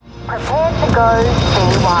Prepare to go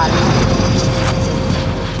V1.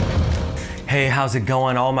 Hey, how's it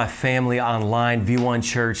going? All my family online, V1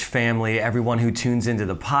 Church family, everyone who tunes into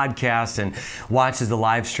the podcast and watches the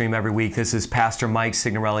live stream every week. This is Pastor Mike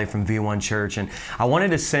Signorelli from V1 Church, and I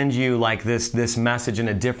wanted to send you like this message in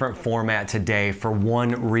a different format today for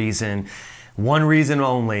one reason. One reason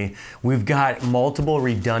only. We've got multiple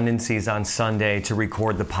redundancies on Sunday to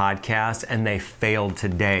record the podcast, and they failed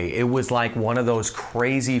today. It was like one of those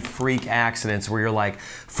crazy freak accidents where you're like,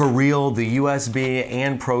 for real, the USB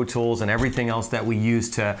and Pro Tools and everything else that we use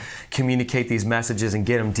to communicate these messages and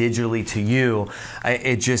get them digitally to you,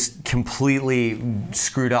 it just completely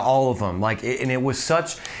screwed up all of them. It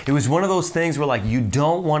was one of those things where like you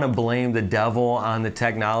don't want to blame the devil on the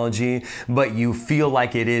technology, but you feel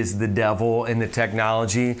like it is the devil in the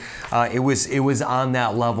technology. It was on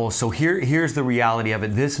that level. So here's the reality of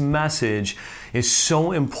it. This message is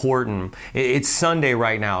so important. It's Sunday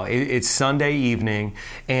right now. It's Sunday evening,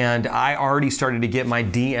 and I already started to get my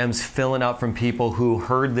DMs filling up from people who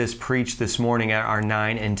heard this preached this morning at our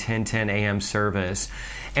 9 and 10:10 a.m. service.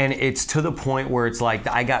 And it's to the point where it's like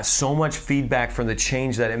I got so much feedback from the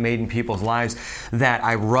change that it made in people's lives that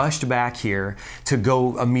I rushed back here to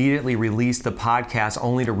go immediately release the podcast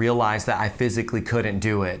only to realize that I physically couldn't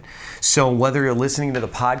do it. So whether you're listening to the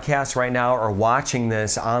podcast right now or watching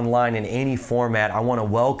this online in any format, I want to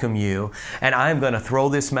welcome you. And I'm going to throw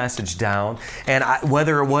this message down. And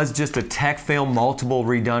whether it was just a tech fail, multiple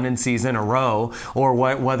redundancies in a row, or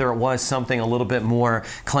whether it was something a little bit more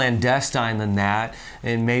clandestine than that,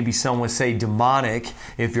 and maybe some would say demonic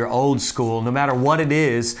if you're old school. No matter what it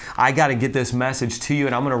is, I got to get this message to you,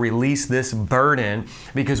 and I'm going to release this burden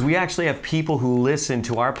because we actually have people who listen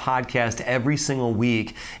to our podcast every single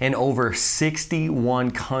week in over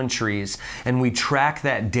 61 countries, and we track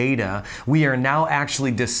that data. We are now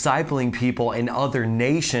actually discipling people in other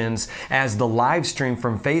nations as the live stream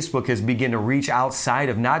from Facebook has begun to reach outside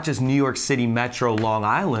of not just New York City Metro, Long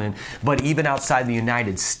Island, but even outside the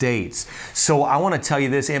United States. So I want to tell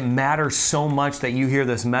you this, it matters so much that you hear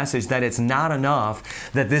this message that it's not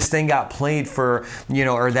enough that this thing got played for,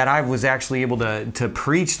 or that I was actually able to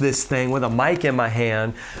preach this thing with a mic in my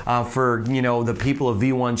hand for, the people of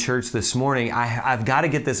V1 Church this morning. I've got to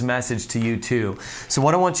get this message to you too. So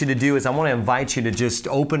what I want you to do is I want to invite you to just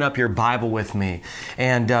open up your Bible with me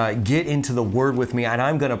and get into the Word with me, and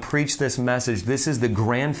I'm going to preach this message. This is the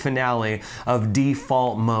grand finale of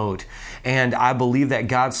Default Mode. And I believe that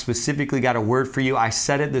God specifically got a word for you. I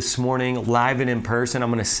said it this morning live and in person. I'm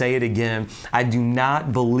going to say it again. I do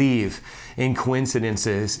not believe in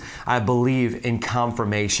coincidences. I believe in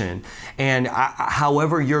confirmation. And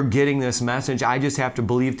however you're getting this message, I just have to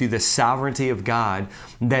believe through the sovereignty of God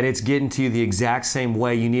that it's getting to you the exact same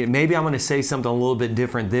way you need it. Maybe I'm going to say something a little bit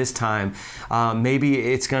different this time. Maybe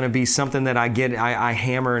it's going to be something that I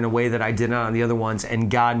hammer in a way that I did not on the other ones, and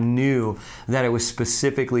God knew that it was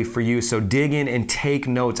specifically for you. So dig in and take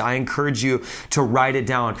notes. I encourage you to write it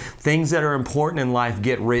down. Things that are important in life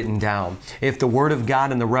get written down. If the Word of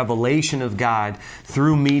God and the revelation of God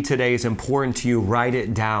through me today is important to you, write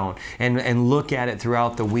it down and look at it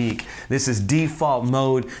throughout the week. This is Default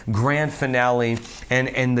Mode, grand finale,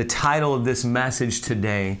 and the title of this message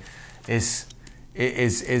today is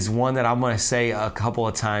one that I'm going to say a couple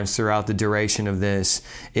of times throughout the duration of this.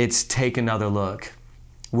 It's Take Another Look.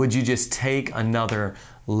 Would you just take another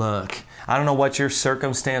look? I don't know what your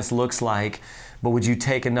circumstance looks like, but would you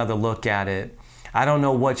take another look at it? I don't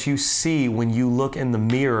know what you see when you look in the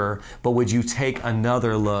mirror, but would you take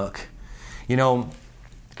another look?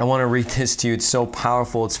 I want to read this to you. It's so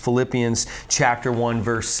powerful. It's Philippians chapter 1,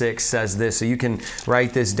 verse 6 says this. So you can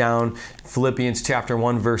write this down. Philippians chapter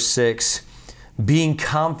 1, verse 6. Being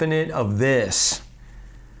confident of this,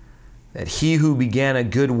 that he who began a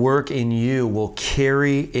good work in you will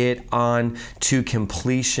carry it on to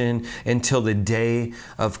completion until the day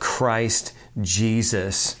of Christ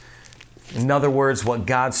Jesus. In other words, what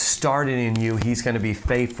God started in you, He's going to be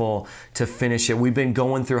faithful to finish it. We've been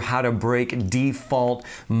going through how to break default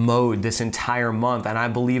mode this entire month, and I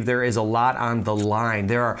believe there is a lot on the line.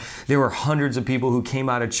 There were hundreds of people who came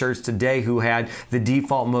out of church today who had the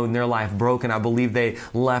default mode in their life broken. I believe they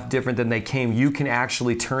left different than they came. You can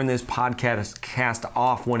actually turn this podcast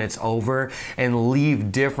off when it's over and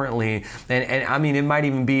leave differently. And I mean, it might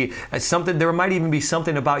even be something. There might even be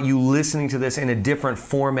something about you listening to this in a different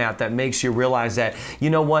format that makes weeks, you realize that, you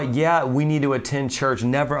know what? Yeah, we need to attend church.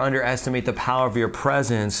 Never underestimate the power of your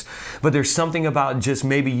presence. But there's something about just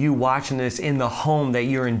maybe you watching this in the home that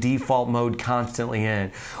you're in default mode constantly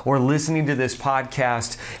in, or listening to this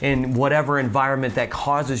podcast in whatever environment that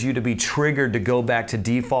causes you to be triggered to go back to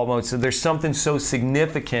default mode. So there's something so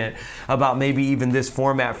significant about maybe even this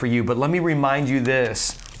format for you. But let me remind you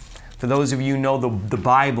this. For those of you who know the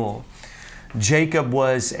Bible, Jacob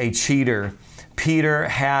was a cheater. Peter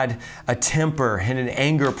had a temper and an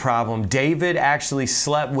anger problem. David actually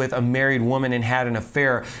slept with a married woman and had an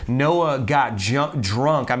affair. Noah got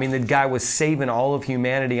drunk. I mean, the guy was saving all of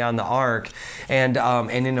humanity on the ark. And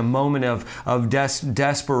in a moment of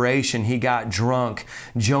desperation, he got drunk.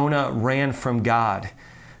 Jonah ran from God.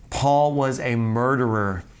 Paul was a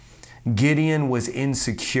murderer. Gideon was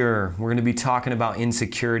insecure. We're going to be talking about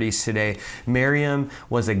insecurities today. Miriam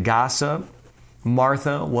was a gossip.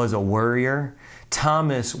 Martha was a worrier.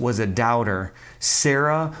 Thomas was a doubter.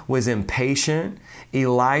 Sarah was impatient.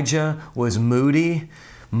 Elijah was moody.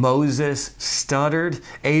 Moses stuttered.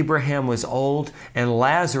 Abraham was old. And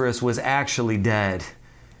Lazarus was actually dead.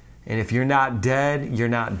 And if you're not dead, you're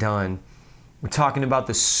not done. We're talking about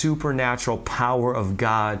the supernatural power of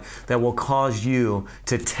God that will cause you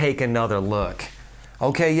to take another look.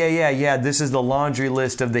 Okay, yeah. This is the laundry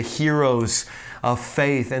list of the heroes of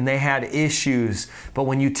faith, and they had issues. But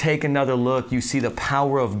when you take another look, you see the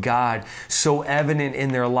power of God so evident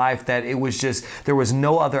in their life that there was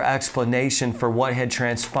no other explanation for what had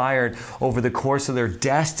transpired over the course of their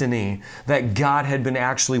destiny, that God had been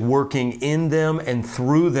actually working in them and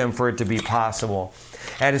through them for it to be possible.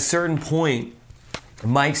 At a certain point,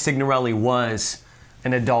 Mike Signorelli was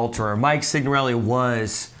an adulterer. Mike Signorelli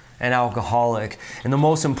was an alcoholic. And the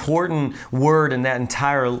most important word in that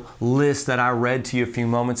entire list that I read to you a few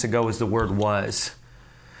moments ago is the word was.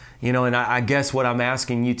 You know, and I guess what I'm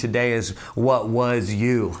asking you today is, what was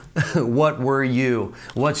you? What were you?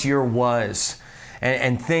 What's your was?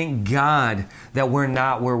 And thank God that we're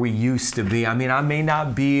not where we used to be. I mean, I may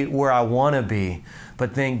not be where I want to be,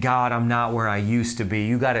 but thank God I'm not where I used to be.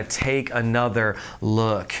 You got to take another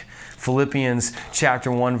look. Philippians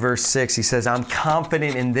chapter 1, verse 6, he says, I'm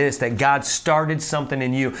confident in this, that God started something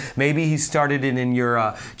in you. Maybe he started it in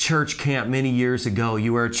your church camp many years ago.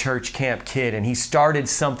 You were a church camp kid, and he started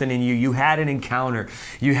something in you. You had an encounter.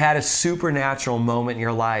 You had a supernatural moment in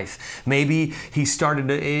your life. Maybe he started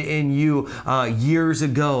in you years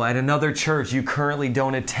ago at another church you currently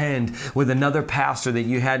don't attend, with another pastor that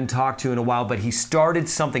you hadn't talked to in a while, but he started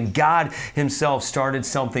something. God himself started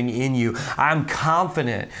something in you. I'm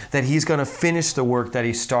confident that he's going to finish the work that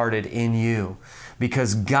he started in you,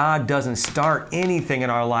 because God doesn't start anything in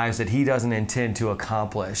our lives that he doesn't intend to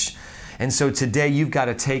accomplish. And so today you've got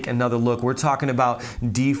to take another look. We're talking about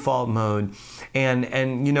default mode.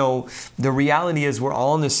 And you know, the reality is we're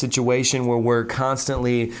all in this situation where we're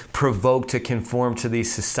constantly provoked to conform to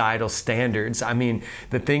these societal standards. I mean,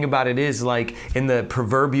 the thing about it is, like in the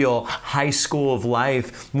proverbial high school of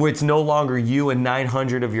life, where it's no longer you and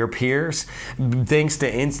 900 of your peers, thanks to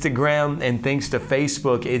Instagram and thanks to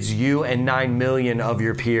Facebook, it's you and 9 million of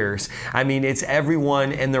your peers. I mean, it's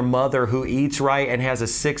everyone and their mother who eats right and has a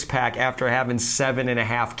six-pack after having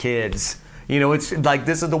 7.5 kids. You know, it's like,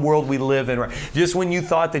 this is the world we live in, right? Just when you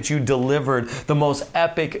thought that you delivered the most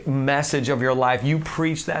epic message of your life, you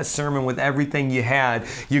preached that sermon with everything you had,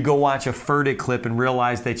 you go watch a Furtick clip and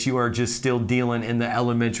realize that you are just still dealing in the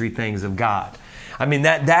elementary things of God. I mean,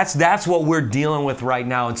 that's what we're dealing with right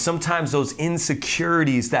now. And sometimes those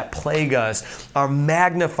insecurities that plague us are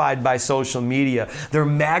magnified by social media. They're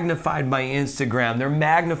magnified by Instagram. They're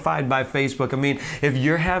magnified by Facebook. I mean, if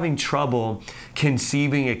you're having trouble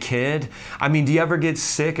conceiving a kid, I mean, do you ever get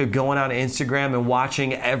sick of going on Instagram and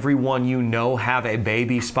watching everyone you know have a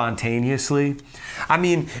baby spontaneously? I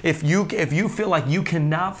mean, if you feel like you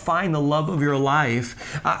cannot find the love of your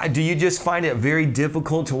life, do you just find it very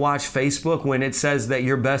difficult to watch Facebook when it says that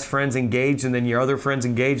your best friend's engaged and then your other friend's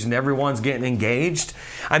engaged and everyone's getting engaged?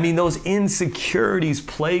 I mean, those insecurities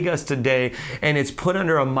plague us today, and it's put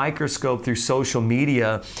under a microscope through social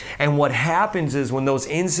media. And what happens is, when those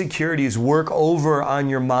insecurities work over on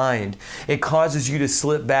your mind, it causes you to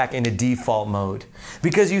slip back into default mode.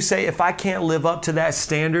 Because you say, if I can't live up to that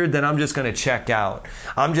standard, then I'm just going to check out.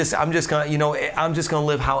 I'm just going to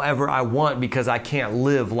live however I want, because I can't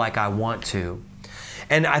live like I want to.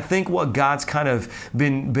 And I think what God's kind of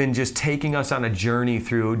been just taking us on a journey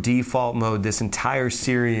through default mode this entire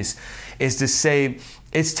series is to say,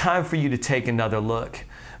 it's time for you to take another look.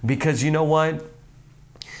 Because you know what?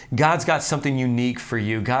 God's got something unique for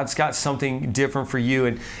you. God's got something different for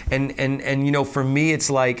you. And you know, for me, it's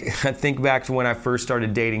like, I think back to when I first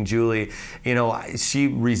started dating Julie, you know, she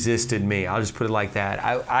resisted me. I'll just put it like that.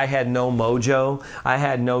 I had no mojo. I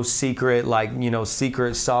had no secret, like, you know,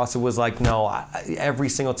 secret sauce. It was like, no, every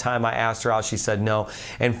single time I asked her out, she said no.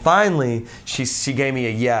 And finally, she gave me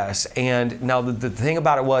a yes. And now the thing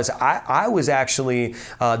about it was, I was actually,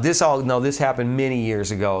 this happened many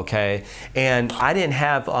years ago, okay? And I didn't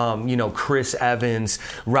have, you know, Chris Evans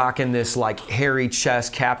rocking this like hairy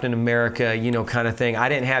chest Captain America, you know, kind of thing. I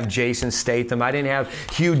didn't have Jason Statham. I didn't have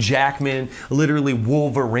Hugh Jackman, literally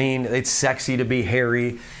Wolverine. It's sexy to be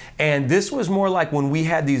hairy. And this was more like when we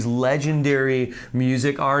had these legendary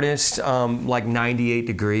music artists, like 98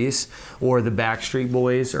 Degrees or the Backstreet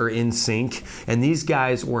Boys or NSYNC. And these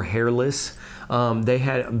guys were hairless. They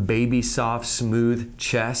had baby soft, smooth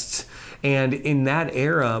chests. And in that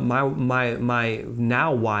era, my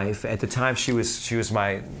now wife, at the time she was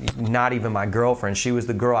my, not even my girlfriend, she was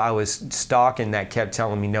the girl I was stalking that kept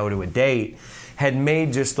telling me no to a date, had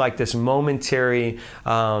made just like this momentary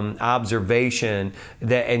observation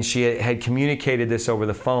that, and she had communicated this over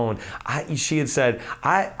the phone. She had said,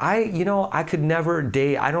 I could never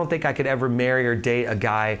date, I don't think I could ever marry or date a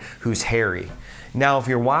guy who's hairy. Now, if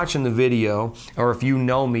you're watching the video, or if you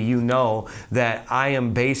know me, you know that I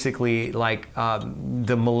am basically like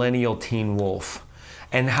the millennial teen wolf.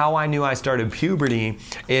 And how I knew I started puberty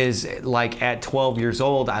is like at 12 years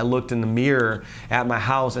old, I looked in the mirror at my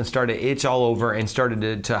house and started to itch all over and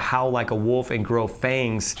started to howl like a wolf and grow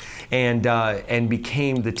fangs and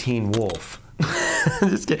became the teen wolf.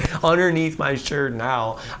 Just kidding. Underneath my shirt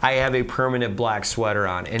now, I have a permanent black sweater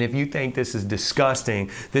on. And if you think this is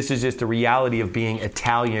disgusting, this is just the reality of being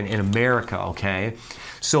Italian in America, okay?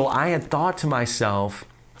 So I had thought to myself,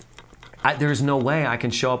 there's no way I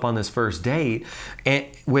can show up on this first date and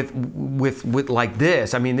with like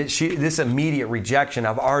this. I mean, this immediate rejection,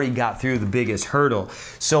 I've already got through the biggest hurdle.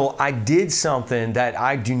 So I did something that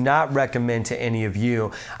I do not recommend to any of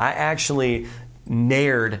you. I actually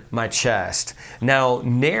nared my chest. Now, to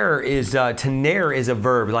nair is a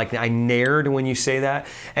verb. Like I nared when you say that.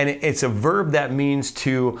 And it's a verb that means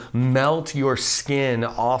to melt your skin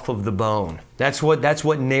off of the bone. That's what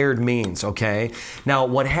nared means, okay? Now,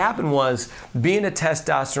 what happened was, being a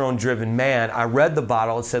testosterone-driven man, I read the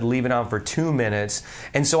bottle. It said leave it on for 2 minutes.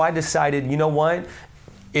 And so I decided, you know what?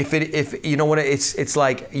 If you know what, it's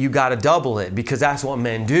like you got to double it, because that's what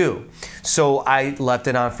men do. So I left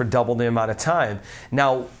it on for double the amount of time.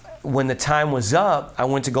 Now, when the time was up, I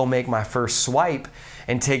went to go make my first swipe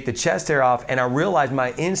and take the chest hair off, and I realized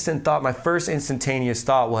my first instantaneous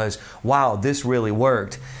thought was, wow, this really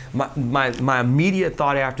worked. My immediate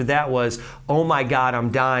thought after that was, oh my God, I'm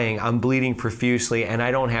dying, I'm bleeding profusely, and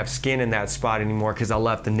I don't have skin in that spot anymore because I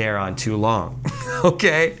left the nair on too long.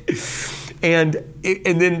 Okay? And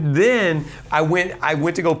then I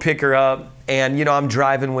went to go pick her up, and you know, I'm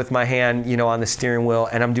driving with my hand, you know, on the steering wheel,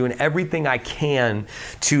 and I'm doing everything I can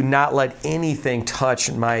to not let anything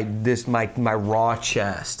touch my raw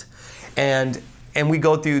chest. And we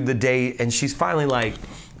go through the date, and she's finally like,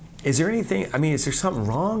 is there something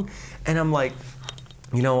wrong? And I'm like,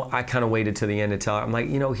 you know, I kind of waited till the end to tell her. I'm like,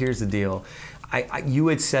 you know, here's the deal. You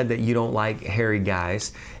had said that you don't like hairy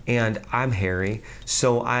guys, and I'm hairy,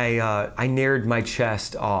 so I nared my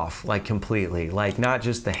chest off, like completely, like not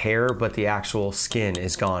just the hair, but the actual skin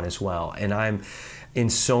is gone as well, and I'm in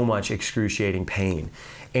so much excruciating pain.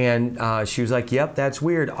 And she was like, yep, that's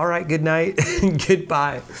weird. All right, good night,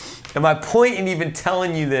 goodbye. And my point in even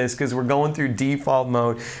telling you this, because we're going through default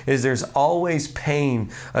mode, is there's always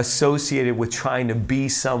pain associated with trying to be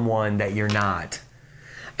someone that you're not.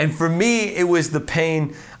 And for me, it was the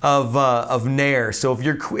pain of nair. So if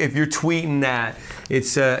you're tweeting that,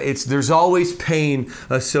 it's there's always pain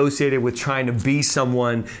associated with trying to be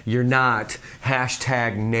someone you're not.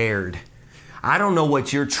 #naired. I don't know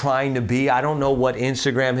what you're trying to be. I don't know what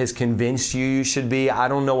Instagram has convinced you should be. I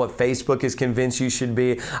don't know what Facebook has convinced you should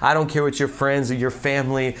be. I don't care what your friends or your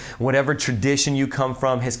family, whatever tradition you come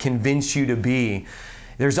from, has convinced you to be.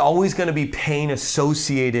 There's always going to be pain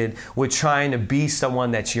associated with trying to be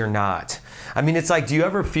someone that you're not. I mean, it's like, do you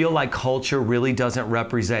ever feel like culture really doesn't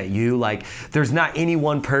represent you? Like, there's not any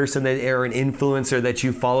one person or an influencer that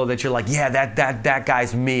you follow that you're like, yeah, that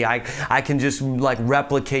guy's me. I can just like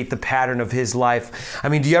replicate the pattern of his life. I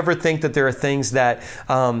mean, do you ever think that there are things that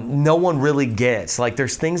no one really gets? Like,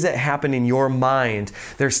 there's things that happen in your mind.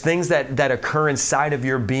 There's things that occur inside of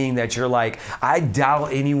your being that you're like, I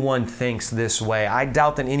doubt anyone thinks this way. I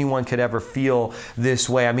doubt that anyone could ever feel this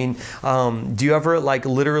way. I mean, do you ever like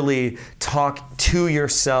literally talk to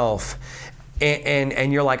yourself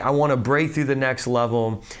and you're like, I want to break through the next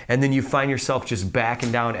level, and then you find yourself just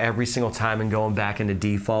backing down every single time and going back into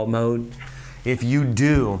default mode? If you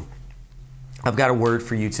do, I've got a word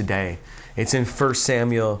for you today. It's in 1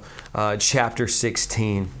 Samuel chapter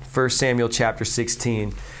 16. 1 Samuel chapter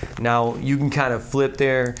 16. Now, you can kind of flip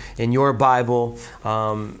there in your Bible,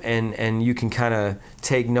 and you can kind of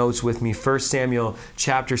take notes with me. 1 Samuel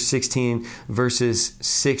chapter 16, verses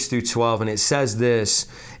 6 through 12. And it says this.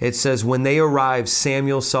 It says, when they arrived,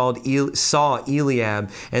 Samuel saw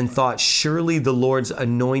Eliab and thought, surely the Lord's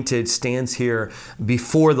anointed stands here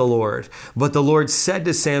before the Lord. But the Lord said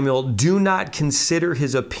to Samuel, do not consider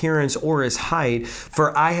his appearance or his height,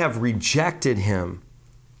 for I have rejected him.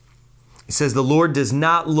 It says the Lord does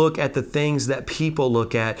not look at the things that people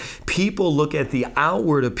look at. People look at the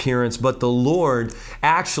outward appearance, but the Lord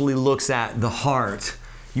actually looks at the heart.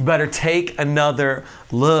 You better take another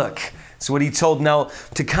look. So what he told. Now,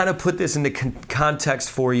 to kind of put this into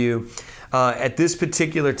context for you, at this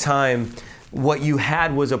particular time, what you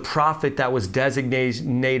had was a prophet that was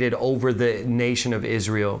designated over the nation of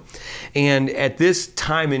Israel. And at this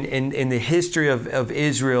time in the history of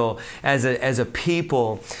Israel as a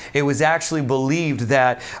people, it was actually believed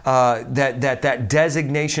that that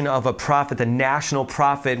designation of a prophet, the national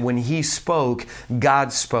prophet, when he spoke,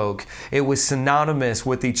 God spoke. It was synonymous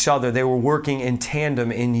with each other. They were working in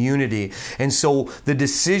tandem, in unity. And so the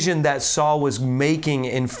decision that Saul was making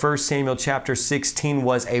in 1 Samuel chapter 16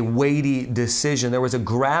 was a weighty decision. There was a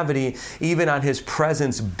gravity even on his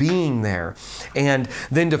presence being there. And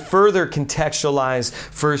then to further contextualize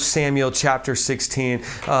 1 Samuel chapter 16,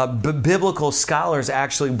 biblical scholars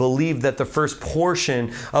actually believe that the first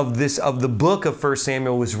portion of the book of 1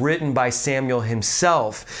 Samuel was written by Samuel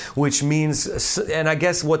himself, which means, and I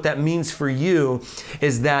guess what that means for you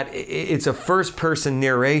is that it's a first person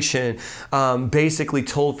narration, basically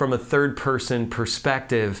told from a third person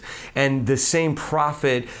perspective. And the same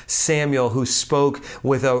prophet Samuel, who spoke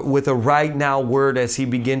with a right now word as he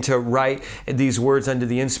began to write these words under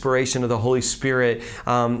the inspiration of the Holy Spirit,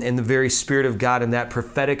 and the very Spirit of God and that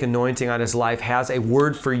prophetic anointing on his life, has a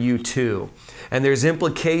word for you too. And there's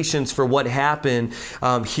implications for what happened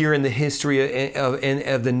here in the history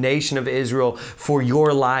of the nation of Israel for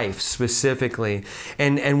your life specifically.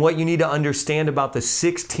 And what you need to understand about the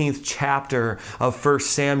 16th chapter of 1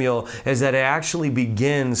 Samuel is that it actually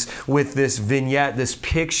begins with this vignette, this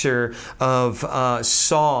picture of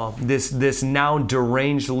Saul, this now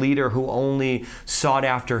deranged leader who only sought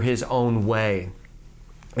after his own way.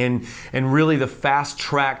 And really the fast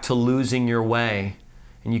track to losing your way.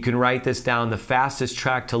 And you can write this down. The fastest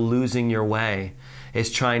track to losing your way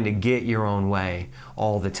is trying to get your own way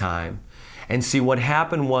all the time. And see, what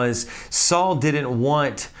happened was Saul didn't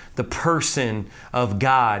want the person of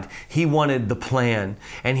God. He wanted the plan.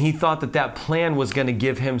 And he thought that plan was going to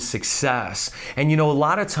give him success. And a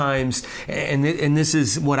lot of times, and this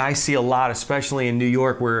is what I see a lot, especially in New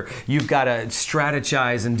York, where you've got to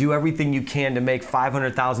strategize and do everything you can to make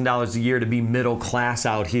 $500,000 a year to be middle class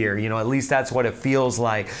out here. At least that's what it feels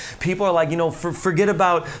like. People are like, forget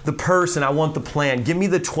about the person. I want the plan. Give me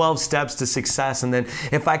the 12 steps to success. And then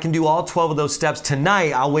if I can do all 12 of those steps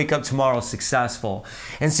tonight, I'll wake up tomorrow successful.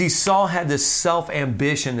 And see, Saul had this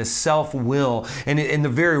self-ambition, this self-will, and the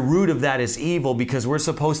very root of that is evil, because we're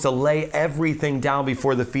supposed to lay everything down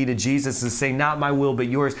before the feet of Jesus and say, not my will, but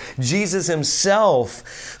yours. Jesus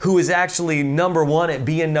himself, who is actually number one at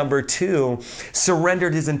being number two,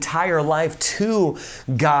 surrendered his entire life to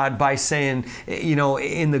God by saying,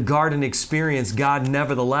 in the garden experience, God,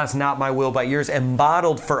 nevertheless, not my will, but yours, and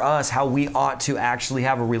modeled for us how we ought to actually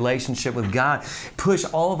have a relationship with God. Push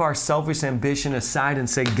all of our selfish ambition aside and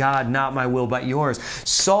say, God, not my will, but yours.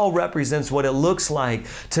 Saul represents what it looks like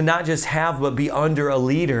to not just have, but be under a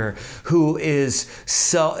leader who is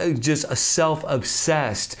just a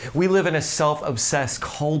self-obsessed. We live in a self-obsessed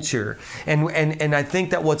culture. And I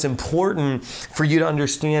think that what's important for you to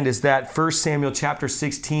understand is that 1 Samuel chapter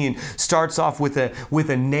 16 starts off with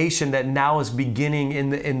a nation that now is beginning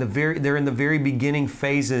they're in the very beginning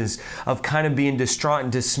phases of kind of being distraught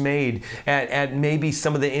and dismayed at maybe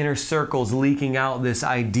some of the inner circles leaking out this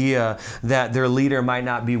idea that their leader might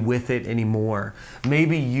not be with it anymore.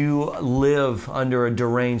 Maybe you live under a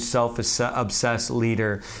deranged, self-obsessed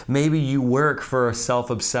leader. Maybe you work for a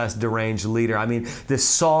self-obsessed, deranged leader. I mean, the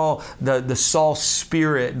Saul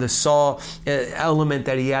spirit, the Saul element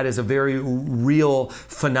that he had is a very real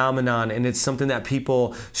phenomenon, and it's something that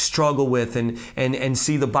people struggle with. And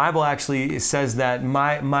see, the Bible actually says that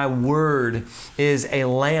my word is a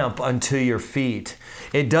lamp unto your feet.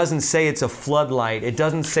 It doesn't say it's a floodlight. It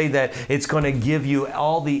doesn't say that it's going to give you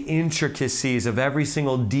all the intricacies of every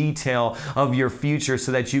single detail of your future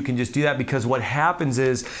so that you can just do that. Because what happens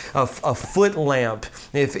is a foot lamp,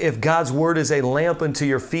 if God's word is a lamp unto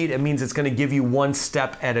your feet, it means it's going to give you one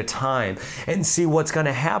step at a time. And see, what's going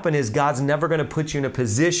to happen is God's never going to put you in a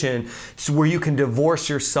position where you can divorce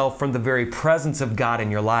yourself from the very presence of God in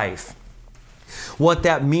your life. What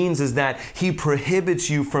that means is that He prohibits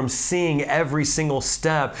you from seeing every single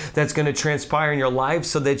step that's going to transpire in your life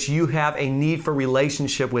so that you have a need for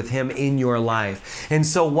relationship with Him in your life. And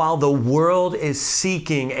so while the world is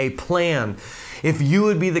seeking a plan, if you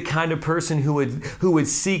would be the kind of person who would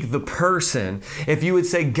seek the person, if you would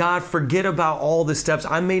say, God, forget about all the steps.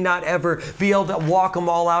 I may not ever be able to walk them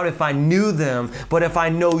all out if I knew them, but if I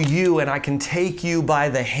know you and I can take you by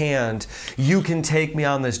the hand, you can take me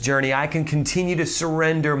on this journey. I can continue to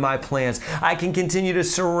surrender my plans. I can continue to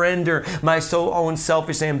surrender my own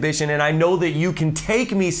selfish ambition. And I know that you can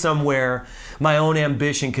take me somewhere my own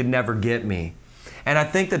ambition could never get me. And I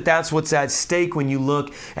think that that's what's at stake when you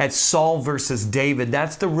look at Saul versus David.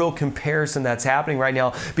 That's the real comparison that's happening right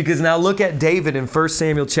now. Because now look at David in 1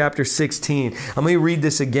 Samuel chapter 16. I'm going to read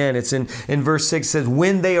this again. It's in verse 6. It says,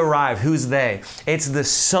 when they arrive, who's they? It's the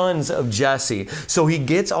sons of Jesse. So he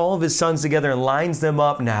gets all of his sons together and lines them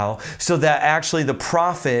up now so that actually the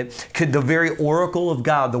prophet could, the very oracle of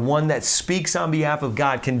God, the one that speaks on behalf of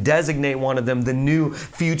God, can designate one of them the new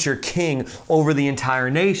future king over the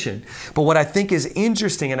entire nation. But what I think is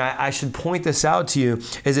interesting, and I should point this out to you,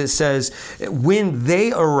 is it says, when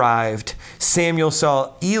they arrived, Samuel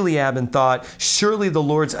saw Eliab and thought, surely the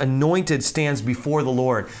Lord's anointed stands before the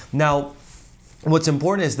Lord. Now, what's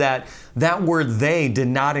important is that word they did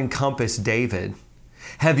not encompass David.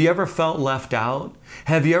 Have you ever felt left out?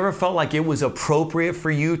 Have you ever felt like it was appropriate for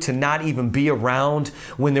you to not even be around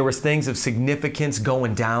when there was things of significance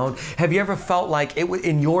going down? Have you ever felt like it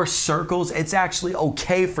in your circles, it's actually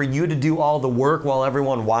okay for you to do all the work while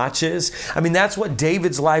everyone watches? I mean, that's what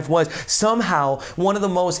David's life was. Somehow, one of the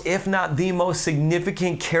most, if not the most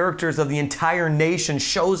significant characters of the entire nation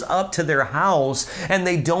shows up to their house and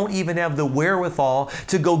they don't even have the wherewithal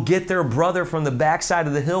to go get their brother from the backside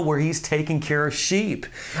of the hill where he's taking care of sheep.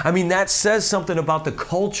 I mean, that says something about the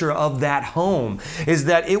culture of that home, is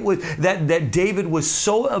that it was that David was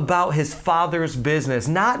so about his father's business,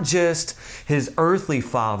 not just his earthly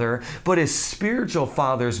father, but his spiritual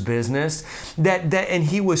father's business, and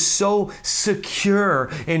he was so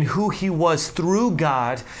secure in who he was through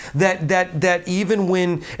God that even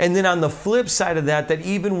when, and then on the flip side of that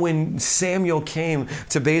even when Samuel came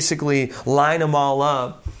to basically line them all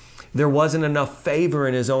up, there wasn't enough favor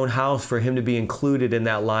in his own house for him to be included in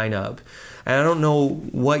that lineup. And I don't know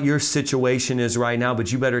what your situation is right now,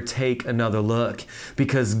 but you better take another look,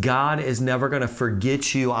 because God is never going to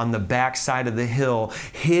forget you on the backside of the hill,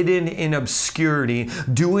 hidden in obscurity,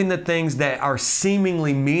 doing the things that are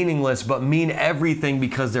seemingly meaningless but mean everything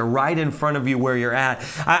because they're right in front of you where you're at.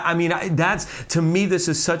 That's, to me, this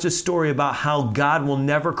is such a story about how God will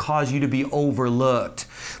never cause you to be overlooked.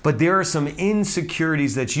 But there are some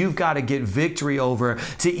insecurities that you've got to get victory over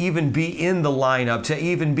to even be in the lineup, to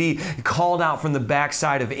even be called out from the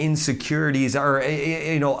backside of insecurities or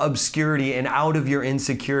obscurity, and out of your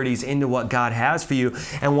insecurities into what God has for you.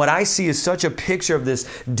 And what I see is such a picture of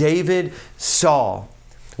this David Saul.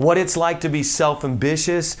 What it's like to be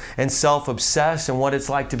self-ambitious and self-obsessed, and what it's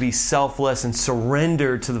like to be selfless and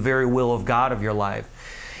surrendered to the very will of God of your life.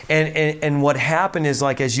 And what happened is,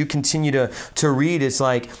 like, as you continue to read, it's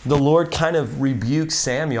like the Lord kind of rebukes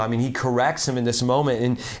Samuel. I mean, He corrects him in this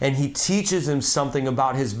moment, and He teaches him something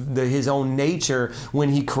about his own nature when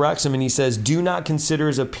He corrects him. And He says, do not consider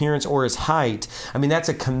his appearance or his height. I mean, that's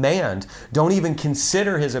a command. Don't even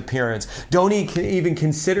consider his appearance. Don't even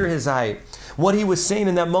consider his height. What he was saying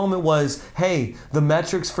in that moment was, hey, the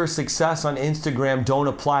metrics for success on Instagram don't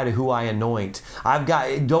apply to who I anoint.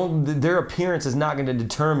 Their appearance is not going to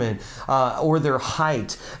determine, or their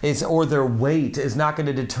height or their weight is not going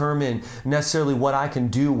to determine necessarily what I can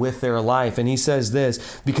do with their life. And he says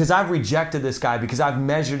this, because I've rejected this guy, because I've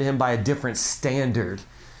measured him by a different standard.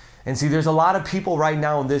 And see, there's a lot of people right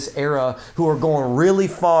now in this era who are going really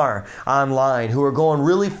far online, who are going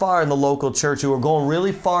really far in the local church, who are going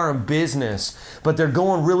really far in business, but they're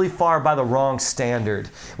going really far by the wrong standard.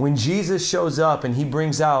 When Jesus shows up and He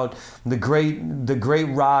brings out the great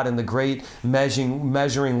rod and the great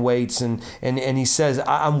measuring weights, and He says,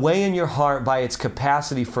 I'm weighing your heart by its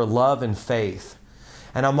capacity for love and faith.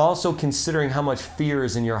 And I'm also considering how much fear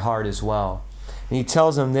is in your heart as well. And he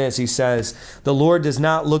tells him this. He says, the Lord does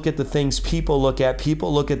not look at the things people look at.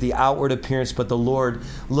 People look at the outward appearance, but the Lord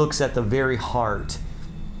looks at the very heart.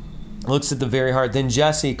 Looks at the very heart. Then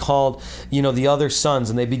Jesse called, the other sons,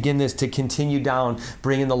 and they begin this to continue down,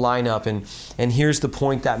 bringing the line up. And here's the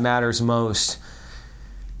point that matters most.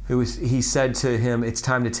 He said to him, it's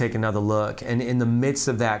time to take another look. And in the midst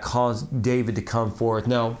of that, caused David to come forth.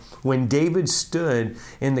 Now, when David stood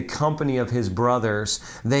in the company of his brothers,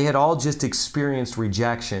 they had all just experienced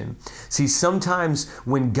rejection. See, sometimes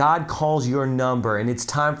when God calls your number and it's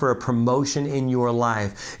time for a promotion in your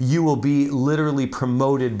life, you will be literally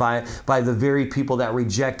promoted by the very people that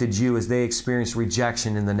rejected you as they experienced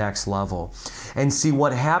rejection in the next level. And see,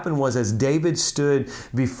 what happened was as David stood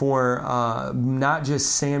before not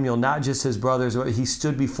just Samuel, not just his brothers, but he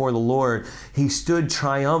stood before the Lord. He stood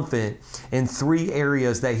triumphant in 3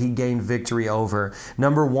 areas that he gained victory over.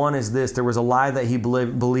 Number 1 is this. There was a lie that he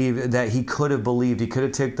believed that he could have believed. He could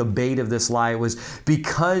have taken the bait of this lie. It was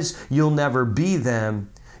because you'll never be them,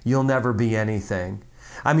 you'll never be anything.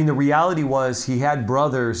 I mean, the reality was he had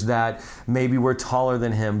brothers that maybe were taller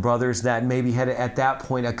than him, brothers that maybe had at that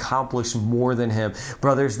point accomplished more than him,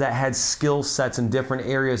 brothers that had skill sets in different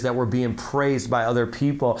areas that were being praised by other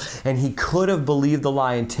people. And he could have believed the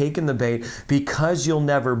lie and taken the bait. Because you'll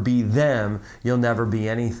never be them, you'll never be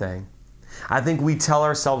anything. I think we tell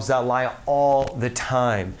ourselves that lie all the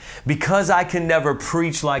time. Because I can never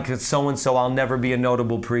preach like so-and-so, I'll never be a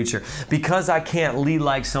notable preacher. Because I can't lead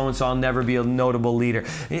like so-and-so, I'll never be a notable leader.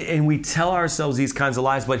 And we tell ourselves these kinds of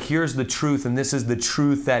lies, but here's the truth, and this is the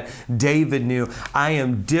truth that David knew. I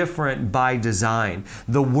am different by design.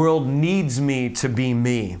 The world needs me to be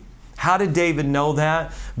me. How did David know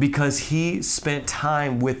that? Because he spent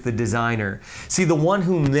time with the designer. See, the one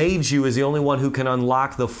who made you is the only one who can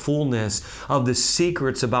unlock the fullness of the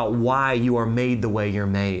secrets about why you are made the way you're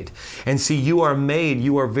made. And see, you are made,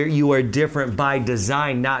 you are different by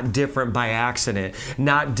design, not different by accident,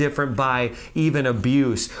 not different by even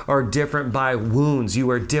abuse or different by wounds. You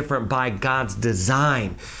are different by God's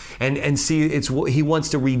design. And see, he wants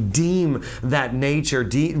to redeem that nature,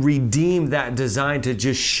 redeem that design to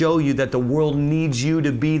just show you that the world needs you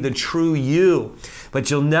to be the true you.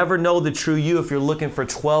 But you'll never know the true you if you're looking for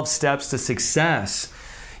 12 steps to success.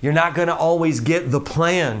 You're not going to always get the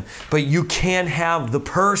plan, but you can have the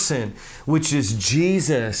person, which is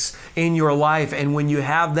Jesus, in your life. And when you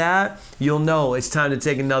have that, you'll know it's time to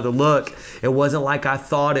take another look. It wasn't like I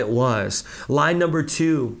thought it was. Line number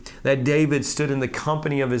 2, that David stood in the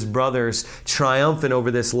company of his brothers, triumphant over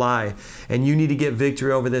this lie. And you need to get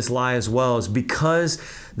victory over this lie as well, is because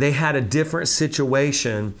they had a different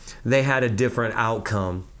situation, they had a different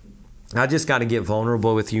outcome. I just got to get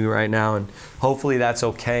vulnerable with you right now, and hopefully that's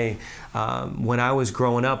okay. When I was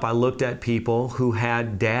growing up, I looked at people who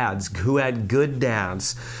had dads, who had good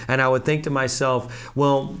dads, and I would think to myself,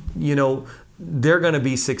 well, they're going to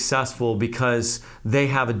be successful because they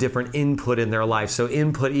have a different input in their life. So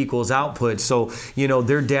input equals output. So,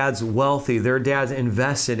 their dad's wealthy, their dad's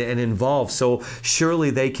invested and involved. So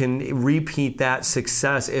surely they can repeat that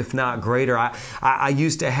success, if not greater. I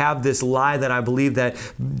used to have this lie that I believe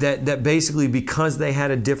that basically because they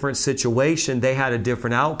had a different situation, they had a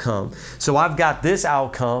different outcome. So I've got this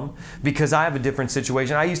outcome because I have a different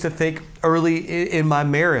situation. I used to think early in my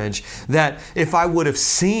marriage that if I would have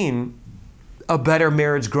seen a better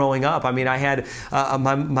marriage growing up. I mean, I had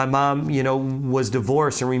my mom, was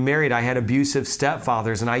divorced and remarried. I had abusive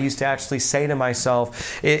stepfathers, and I used to actually say to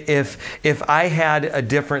myself, if I had a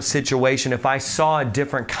different situation, if I saw a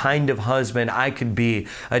different kind of husband, I could be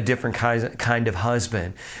a different kind of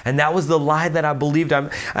husband. And that was the lie that I believed.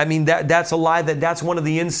 That's a lie that's one of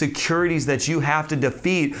the insecurities that you have to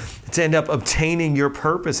defeat to end up obtaining your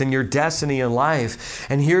purpose and your destiny in life.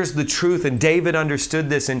 And here's the truth, and David understood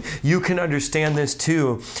this, and you can understand this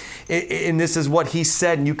too. And this is what he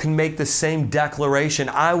said, and you can make the same declaration.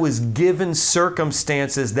 I was given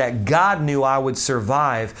circumstances that God knew I would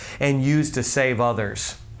survive and use to save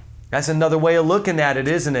others. That's another way of looking at it,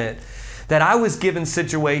 isn't it? That I was given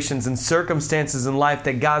situations and circumstances in life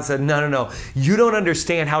that God said, no, you don't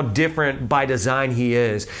understand how different by design He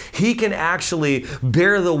is. He can actually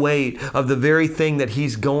bear the weight of the very thing that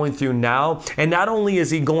He's going through now. And not only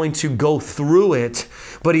is He going to go through it,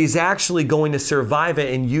 but He's actually going to survive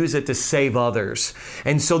it and use it to save others.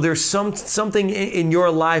 And so there's something in your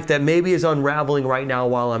life that maybe is unraveling right now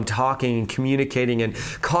while I'm talking and communicating and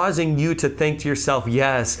causing you to think to yourself,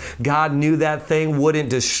 yes, God knew that thing wouldn't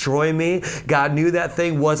destroy me. God knew that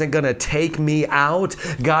thing wasn't going to take me out.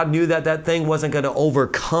 God knew that thing wasn't going to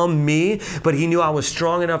overcome me, but He knew I was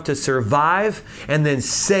strong enough to survive and then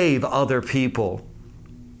save other people.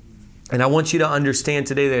 And I want you to understand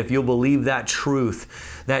today that if you'll believe that truth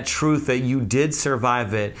that you did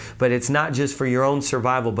survive it, but it's not just for your own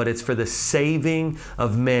survival, but it's for the saving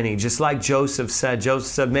of many. Just like Joseph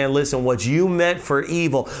said, man, listen, what you meant for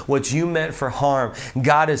evil, what you meant for harm,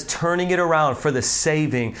 God is turning it around for the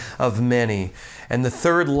saving of many. And the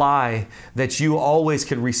third lie that you always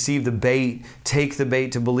could receive the bait, take the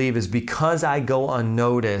bait to believe, is because I go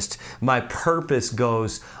unnoticed, my purpose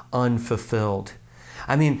goes unfulfilled.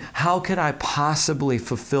 I mean, how could I possibly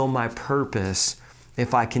fulfill my purpose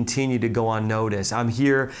if I continue to go unnoticed? I'm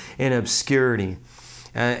here in obscurity.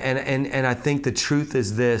 And I think the truth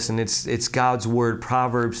is this, and it's God's word.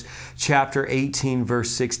 Proverbs chapter 18, verse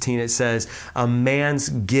 16, it says, a man's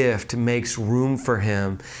gift makes room for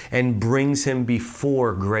him and brings him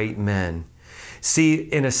before great men. See,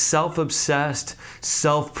 in a self-obsessed,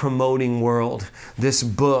 self-promoting world, this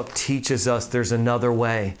book teaches us there's another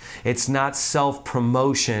way. It's not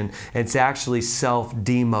self-promotion, it's actually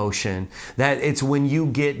self-demotion. That it's when you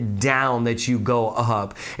get down that you go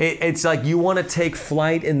up. It's like you want to take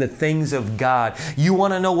flight in the things of God. You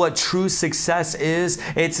want to know what true success is?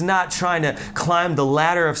 It's not trying to climb the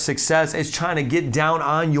ladder of success. It's trying to get down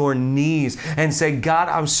on your knees and say, God,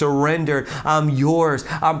 I'm surrendered. I'm yours.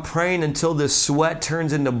 I'm praying until this sweat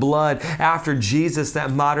turns into blood after Jesus that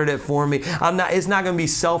modeled it for me. It's not going to be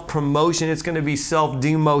self-promotion. It's going to be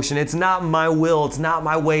self-demotion. It's not my will. It's not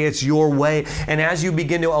my way. It's your way. And as you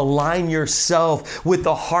begin to align yourself with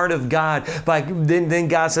the heart of God, then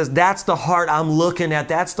God says, that's the heart I'm looking at.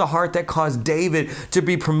 That's the heart that caused David to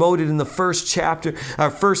be promoted in the first chapter,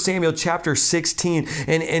 1 Samuel chapter 16.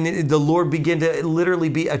 And the Lord began to literally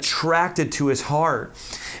be attracted to his heart.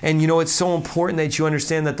 And you know, it's so important that you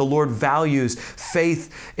understand that the Lord values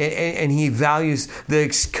faith and He values the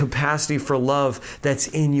capacity for love that's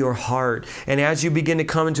in your heart. And as you begin to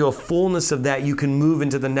come into a fullness of that, you can move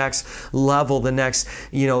into the next level, the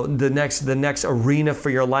next arena for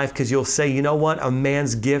your life, because you'll say, you know what? A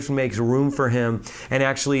man's gift makes room for him. And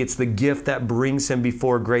actually, it's the gift that brings him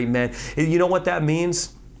before great men. You know what that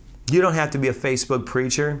means? You don't have to be a Facebook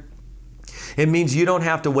preacher. It means you don't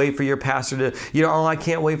have to wait for your pastor to, I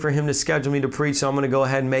can't wait for him to schedule me to preach, so I'm going to go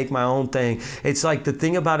ahead and make my own thing. It's like, the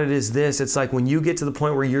thing about it is this, it's like when you get to the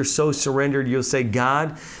point where you're so surrendered, you'll say,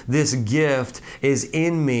 God, this gift is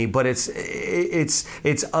in me, but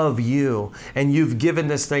it's of you. And you've given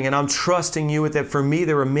this thing, and I'm trusting you with it. For me,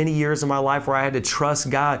 there were many years in my life where I had to trust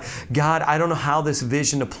God. God, I don't know how this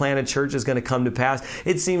vision to plant a church is going to come to pass.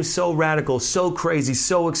 It seems so radical, so crazy,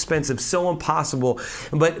 so expensive, so impossible.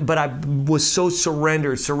 But I was so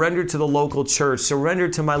surrendered to the local church,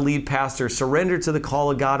 surrendered to my lead pastor, surrendered to the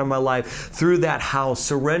call of God in my life through that house,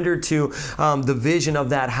 surrendered to the vision of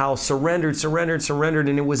that house, surrendered.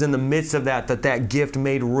 And it was in the midst of that gift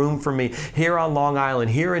made room for me here on Long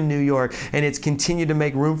Island, here in New York, and it's continued to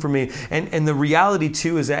make room for me. And the reality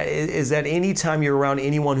too is that anytime you're around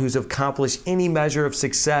anyone who's accomplished any measure of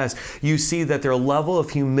success, you see that their level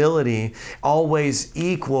of humility always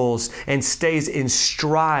equals and stays in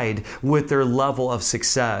stride with their level of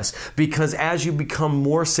success. Because as you become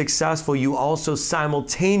more successful, you also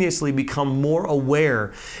simultaneously become more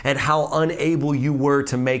aware at how unable you were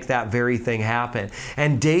to make that very thing happen.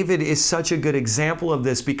 And David is such a good example of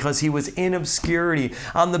this, because he was in obscurity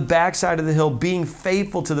on the backside of the hill, being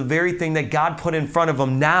faithful to the very thing that God put in front of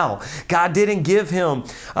him. Now, God didn't give him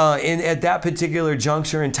at that particular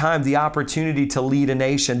juncture in time the opportunity to lead a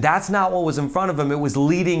nation. That's not what was in front of him. It was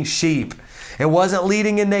leading sheep. It wasn't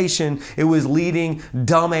leading a nation. It was leading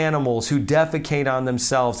dumb animals who defecate on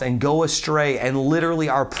themselves and go astray and literally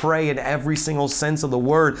are prey in every single sense of the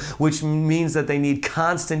word, which means that they need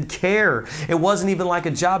constant care. It wasn't even like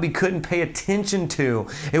a job he couldn't pay attention to.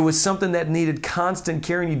 It was something that needed constant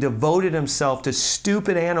care, and he devoted himself to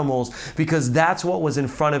stupid animals because that's what was in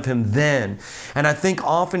front of him then. And I think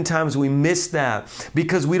oftentimes we miss that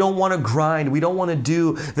because we don't want to grind. We don't want to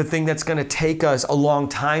do the thing that's going to take us a long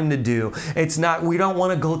time to do. We don't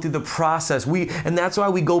want to go through the process. And that's why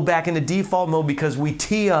we go back into default mode, because we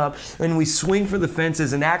tee up and we swing for the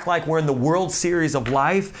fences and act like we're in the World Series of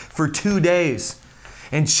life for 2 days.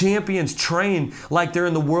 And champions train like they're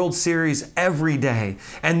in the World Series every day.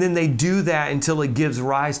 And then they do that until it gives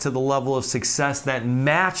rise to the level of success that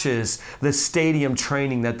matches the stadium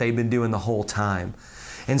training that they've been doing the whole time.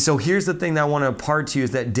 And so here's the thing that I want to impart to you,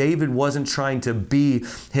 is that David wasn't trying to be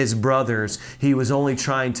his brothers. He was only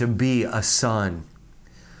trying to be a son.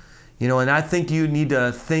 And I think you need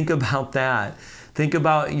to think about that. Think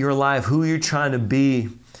about your life, who you're trying to be.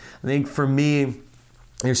 I think for me,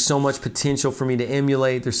 There's so much potential for me to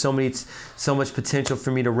emulate. There's so much potential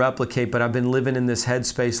for me to replicate. But I've been living in this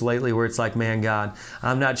headspace lately where it's like, man, God,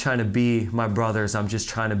 I'm not trying to be my brothers. I'm just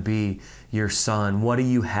trying to be your son. What do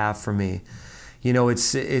you have for me? You know,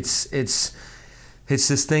 it's this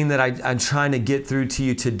thing that I'm trying to get through to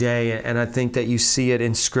you today. And I think that you see it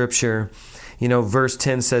in Scripture. You know, verse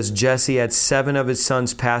 10 says, Jesse had 7 of his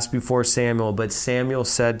sons pass before Samuel, but Samuel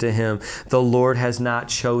said to him, the Lord has not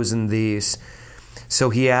chosen these. So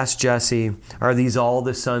he asked Jesse, are these all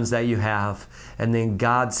the sons that you have? And then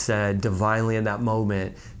God said divinely in that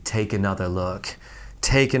moment, take another look.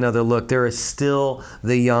 Take another look. There is still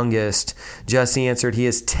the youngest. Jesse answered, he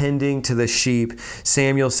is tending to the sheep.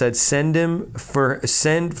 Samuel said, send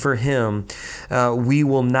for him. We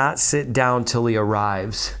will not sit down till he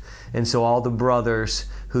arrives. And so all the brothers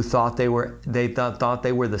who thought they were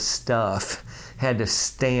the stuff had to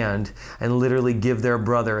stand and literally give their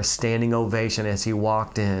brother a standing ovation as he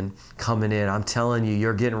walked in, coming in. I'm telling you,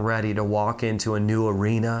 you're getting ready to walk into a new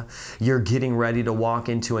arena. You're getting ready to walk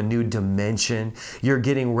into a new dimension. You're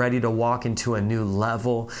getting ready to walk into a new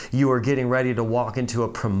level. You are getting ready to walk into a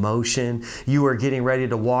promotion. You are getting ready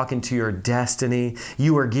to walk into your destiny.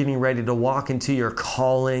 You are getting ready to walk into your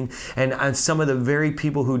calling. And some of the very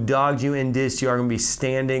people who dogged you and dissed you are going to be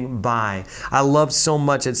standing by. I love so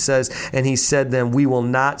much it says, and he said, then we will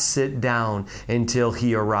not sit down until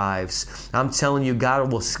he arrives. I'm telling you, God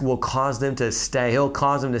will cause them to stay. He'll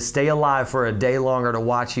cause them to stay alive for a day longer to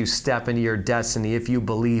watch you step into your destiny if you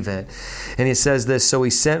believe it. And he says this, so he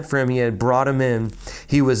sent for him. He had brought him in.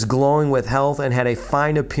 He was glowing with health and had a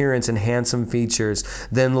fine appearance and handsome features.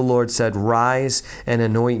 Then the Lord said, rise and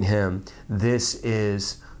anoint him. This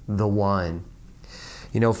is the one.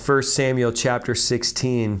 You know, 1 Samuel chapter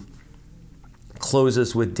 16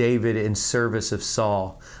 closes with David in service of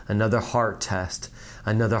Saul. Another heart test,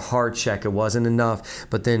 another heart check. It wasn't enough.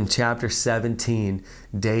 But then chapter 17,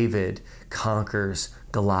 David conquers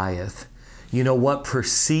Goliath. You know what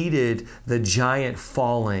preceded the giant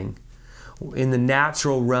falling in the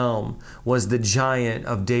natural realm was the giant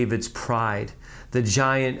of David's pride, the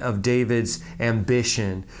giant of David's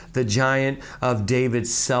ambition, the giant of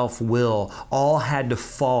David's self-will, all had to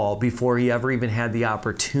fall before he ever even had the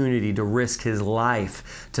opportunity to risk his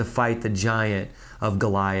life to fight the giant of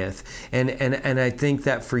Goliath. And I think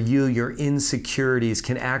that for you, your insecurities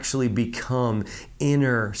can actually become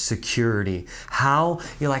inner security. How?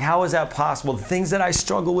 You're like, how is that possible? The things that I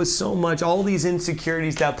struggle with so much, all these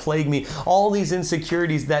insecurities that plague me, all these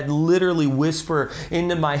insecurities that literally whisper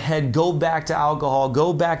into my head, go back to alcohol,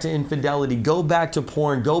 go back to infidelity, go back to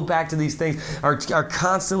porn, go back to these things, are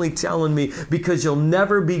constantly telling me, because you'll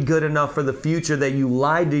never be good enough for the future that you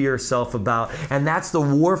lied to yourself about. And that's the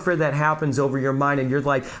warfare that happens over your mind. And you're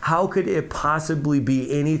like, how could it possibly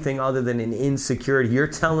be anything other than an insecurity? You're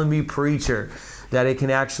telling me, preacher, that it can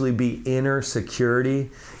actually be inner security?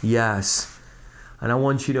 Yes. And I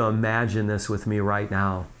want you to imagine this with me right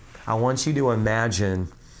now. I want you to imagine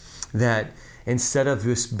that instead of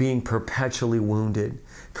just being perpetually wounded,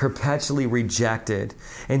 perpetually rejected,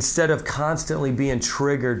 instead of constantly being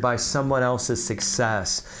triggered by someone else's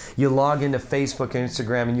success, you log into Facebook and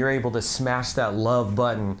Instagram and you're able to smash that love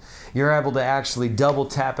button. You're able to actually double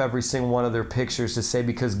tap every single one of their pictures to say,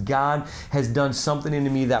 because God has done something into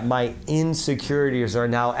me that my insecurities are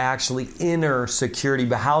now actually inner security.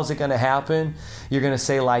 But how's it going to happen? You're going to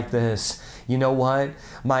say like this, you know what?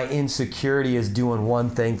 My insecurity is doing one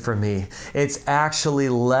thing for me. It's actually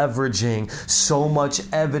leveraging so much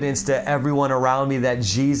evidence to everyone around me that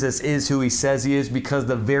Jesus is who he says he is, because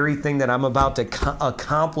the very thing that I'm about to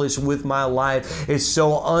accomplish with my life is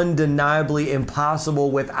so undeniably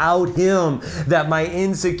impossible without him that my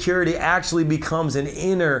insecurity actually becomes an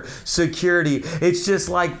inner security. It's just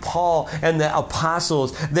like Paul and the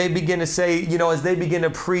apostles. They begin to say, you know, as they begin to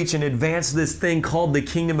preach and advance this thing called the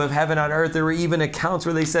kingdom of heaven on earth, there were even accounts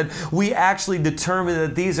where they said, we actually determined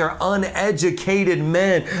that these are uneducated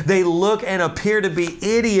men. They look and appear to be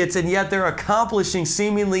idiots, and yet they're accomplishing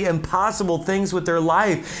seemingly impossible things with their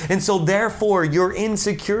life. And so therefore, your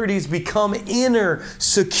insecurities become inner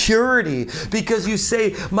security, because you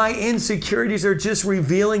say, my insecurities are just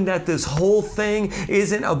revealing that this whole thing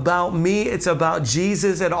isn't about me. It's about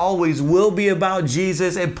Jesus. It always will be about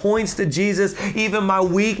Jesus. It points to Jesus. Even my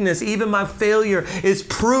weakness, even my failure is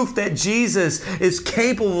proof that Jesus is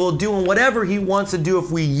capable of doing whatever he wants to do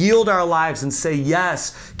if we yield our lives and say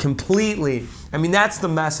yes completely. I mean, that's the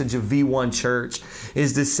message of V1 Church,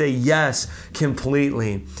 is to say yes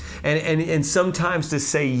completely. And sometimes to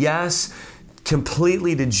say yes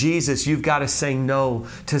completely to Jesus, you've got to say no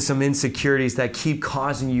to some insecurities that keep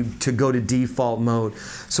causing you to go to default mode.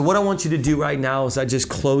 So what I want you to do right now as I just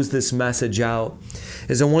close this message out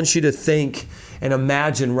is I want you to think and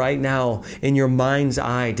imagine right now in your mind's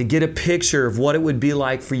eye, to get a picture of what it would be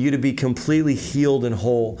like for you to be completely healed and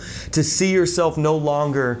whole, to see yourself no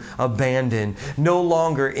longer abandoned, no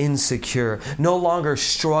longer insecure, no longer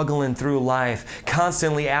struggling through life,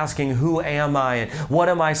 constantly asking, who am I and what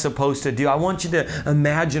am I supposed to do? I want you to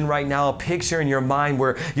imagine right now a picture in your mind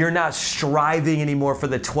where you're not striving anymore for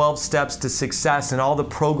the 12 steps to success and all the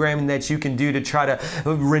programming that you can do to try to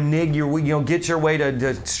renege your, get your way to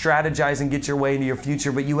strategize and get your way into your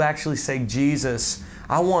future, but you actually say, Jesus,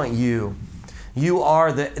 I want you. You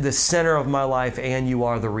are the center of my life and you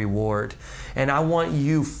are the reward. And I want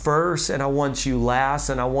you first and I want you last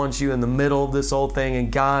and I want you in the middle of this whole thing.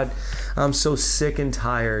 And God, I'm so sick and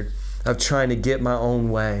tired of trying to get my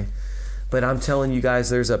own way. But I'm telling you guys,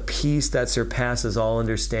 there's a peace that surpasses all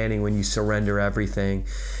understanding when you surrender everything.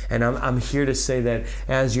 And I'm here to say that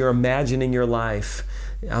as you're imagining your life,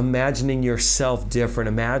 imagining yourself different,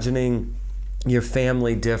 imagining your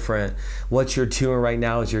family different, what you're doing right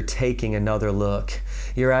now is you're taking another look.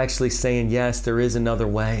 You're actually saying, yes, there is another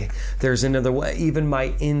way. There's another way. Even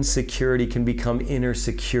my insecurity can become inner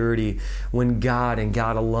security when God and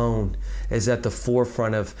God alone is at the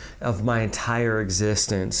forefront of my entire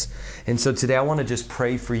existence. And so today I want to just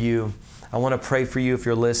pray for you. I want to pray for you if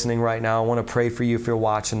you're listening right now. I want to pray for you if you're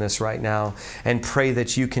watching this right now, and pray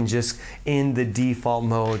that you can just, in the default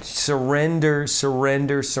mode, surrender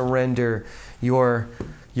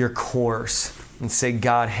your course and say,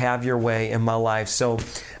 God, have your way in my life. So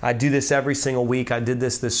I do this every single week. I did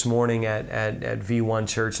this morning at V1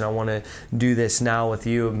 Church, and I want to do this now with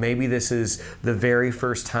you. Maybe this is the very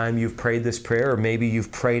first time you've prayed this prayer, or maybe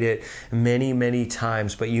you've prayed it many, many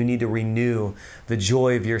times, but you need to renew the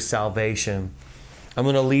joy of your salvation. I'm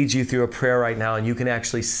going to lead you through a prayer right now, and you can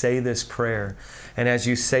actually say this prayer. And as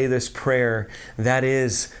you say this prayer, that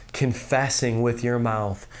is confessing with your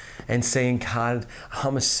mouth and saying, God,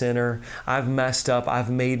 I'm a sinner. I've messed up. I've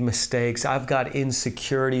made mistakes. I've got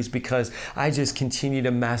insecurities because I just continue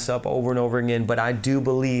to mess up over and over again. But I do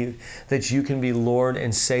believe that you can be Lord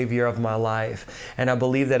and Savior of my life. And I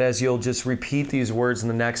believe that as you'll just repeat these words in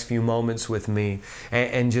the next few moments with me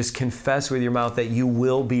and just confess with your mouth that you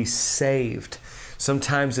will be saved.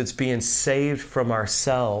 Sometimes it's being saved from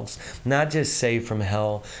ourselves, not just saved from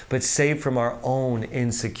hell, but saved from our own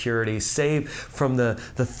insecurities, saved from the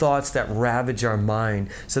thoughts that ravage our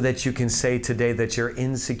mind, so that you can say today that your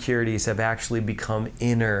insecurities have actually become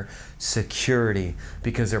inner security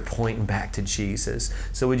because they're pointing back to Jesus.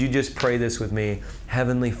 So would you just pray this with me?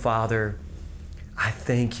 Heavenly Father, I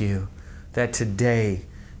thank you that today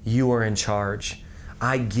you are in charge.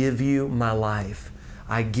 I give you my life.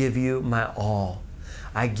 I give you my all.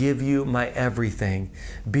 I give you my everything.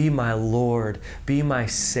 Be my Lord. Be my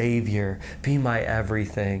Savior. Be my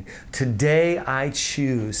everything. Today I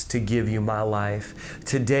choose to give you my life.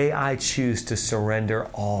 Today I choose to surrender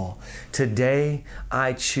all. Today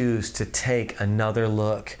I choose to take another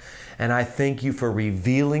look. And I thank you for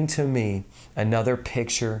revealing to me another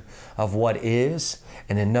picture of what is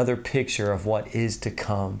and another picture of what is to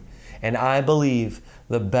come. And I believe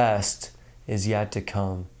the best is yet to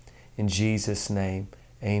come. In Jesus' name.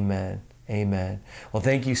 Amen. Amen. Well,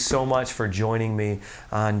 thank you so much for joining me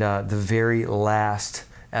on the very last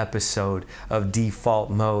episode of Default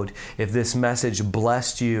Mode. If this message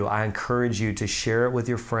blessed you, I encourage you to share it with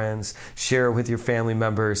your friends, share it with your family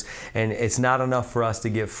members. And it's not enough for us to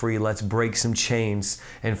get free. Let's break some chains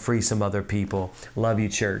and free some other people. Love you,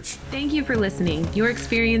 church. Thank you for listening. Your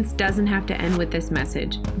experience doesn't have to end with this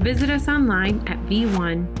message. Visit us online at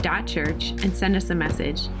v1.church and send us a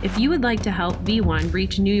message. If you would like to help V1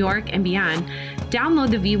 reach New York and beyond,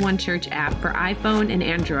 download the V1 Church app for iPhone and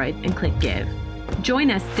Android and click Give.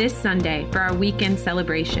 Join us this Sunday for our weekend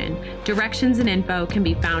celebration. Directions and info can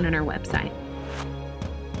be found on our website.